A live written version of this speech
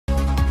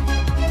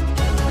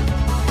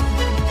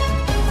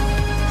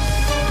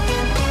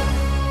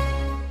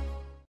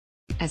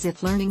As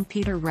if learning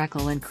Peter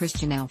Reckell and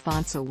Christian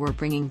Alfonso were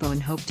bringing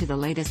hope to the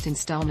latest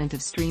installment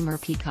of streamer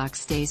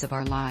Peacock's Days of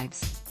Our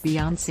Lives,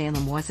 Beyond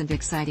Salem wasn't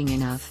exciting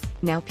enough.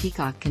 Now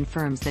Peacock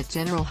confirms that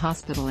General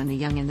Hospital and the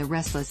Young and the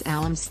Restless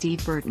alum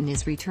Steve Burton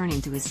is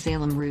returning to his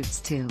Salem roots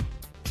too.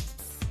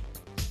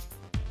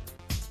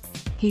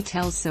 He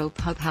tells Soap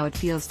Hub how it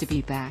feels to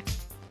be back.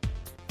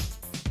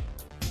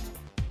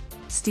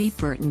 Steve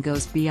Burton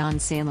goes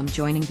Beyond Salem.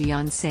 Joining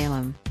Beyond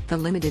Salem, the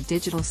limited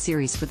digital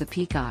series for the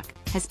Peacock,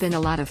 has been a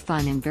lot of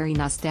fun and very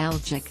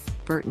nostalgic,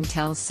 Burton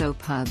tells Soap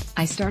Hub.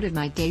 I started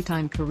my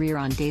daytime career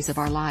on Days of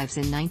Our Lives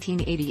in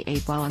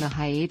 1988 while on a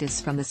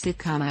hiatus from the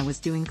sitcom I was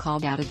doing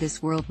called Out of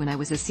This World when I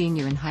was a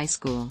senior in high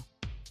school.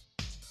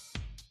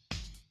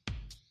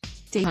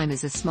 Daytime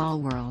is a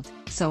small world,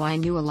 so I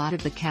knew a lot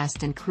of the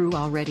cast and crew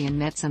already and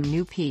met some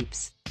new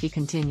peeps, he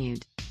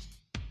continued.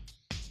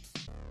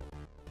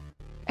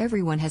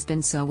 Everyone has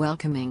been so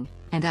welcoming,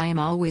 and I am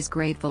always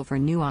grateful for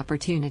new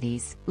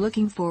opportunities.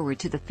 Looking forward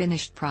to the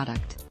finished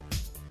product.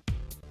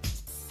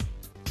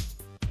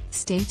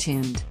 Stay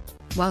tuned.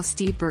 While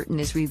Steve Burton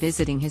is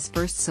revisiting his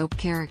first soap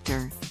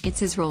character, it's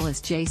his role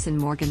as Jason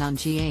Morgan on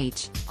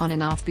GH, on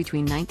and off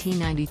between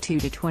 1992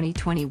 to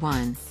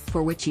 2021,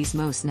 for which he's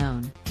most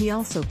known. He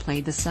also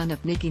played the son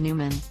of Nikki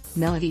Newman,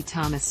 Melody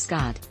Thomas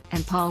Scott,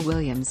 and Paul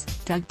Williams,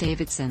 Doug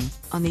Davidson,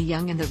 on The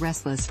Young and the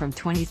Restless from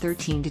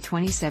 2013 to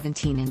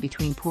 2017 in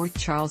between Port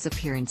Charles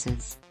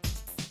appearances.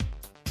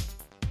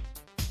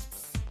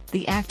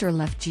 The actor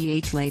left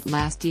GH late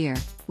last year,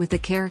 with the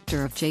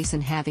character of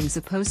Jason having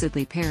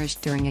supposedly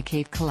perished during a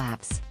cave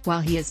collapse. While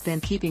he has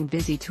been keeping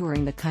busy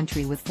touring the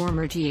country with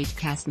former GH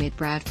castmate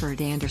Bradford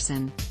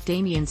Anderson,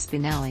 Damian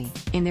Spinelli,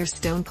 in their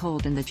Stone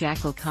Cold and the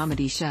Jackal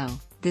comedy show,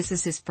 this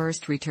is his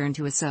first return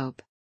to a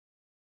soap.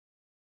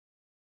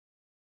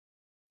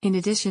 In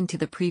addition to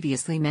the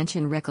previously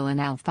mentioned Reckell and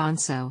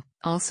Alfonso,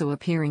 also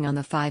appearing on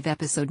the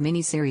 5-episode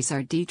miniseries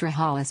are Deidre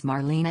Hall as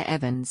Marlena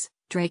Evans,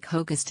 Drake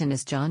Hogestyn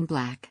as John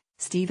Black,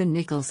 Stephen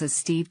Nichols as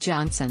Steve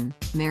Johnson,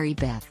 Mary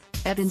Beth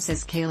Evans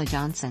as Kayla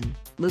Johnson,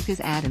 Lucas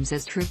Adams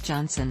as Trip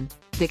Johnson,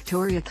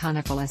 Victoria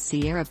Konefal as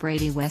Sierra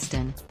Brady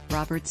Weston,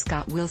 Robert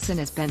Scott Wilson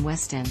as Ben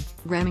Weston,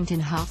 Remington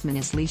Hoffman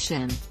as Lee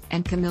Shin,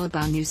 and Camila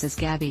Banus as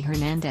Gabby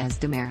Hernandez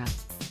de Mera.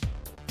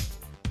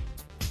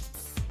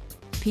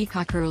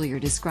 Peacock earlier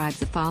described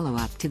the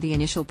follow-up to the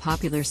initial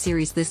popular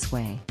series this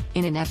way: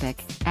 in an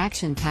epic,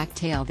 action-packed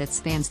tale that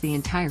spans the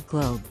entire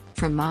globe,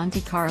 from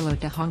Monte Carlo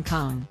to Hong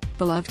Kong,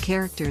 beloved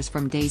characters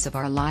from Days of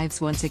Our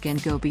Lives once again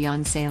go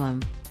beyond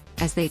Salem,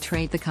 as they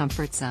trade the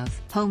comforts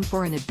of home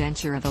for an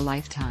adventure of a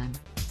lifetime.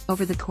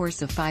 Over the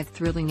course of 5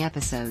 thrilling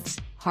episodes,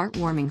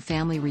 heartwarming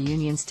family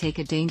reunions take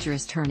a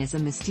dangerous turn as a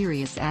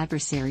mysterious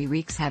adversary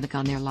wreaks havoc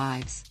on their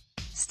lives.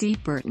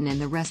 Steve Burton and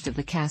the rest of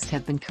the cast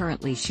have been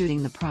currently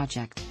shooting the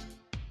project.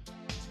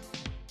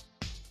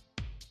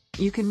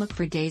 You can look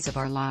for Days of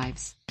Our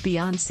Lives,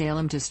 Beyond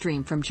Salem to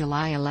stream from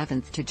July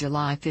 11th to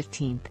July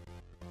 15th.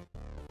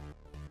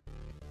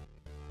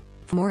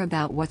 For more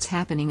about what's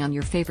happening on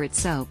your favorite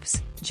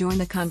soaps, join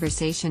the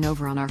conversation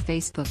over on our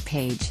Facebook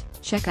page,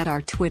 check out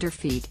our Twitter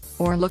feed,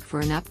 or look for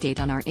an update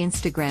on our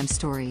Instagram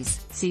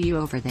stories. See you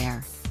over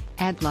there.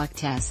 Ad block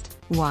test,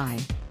 why?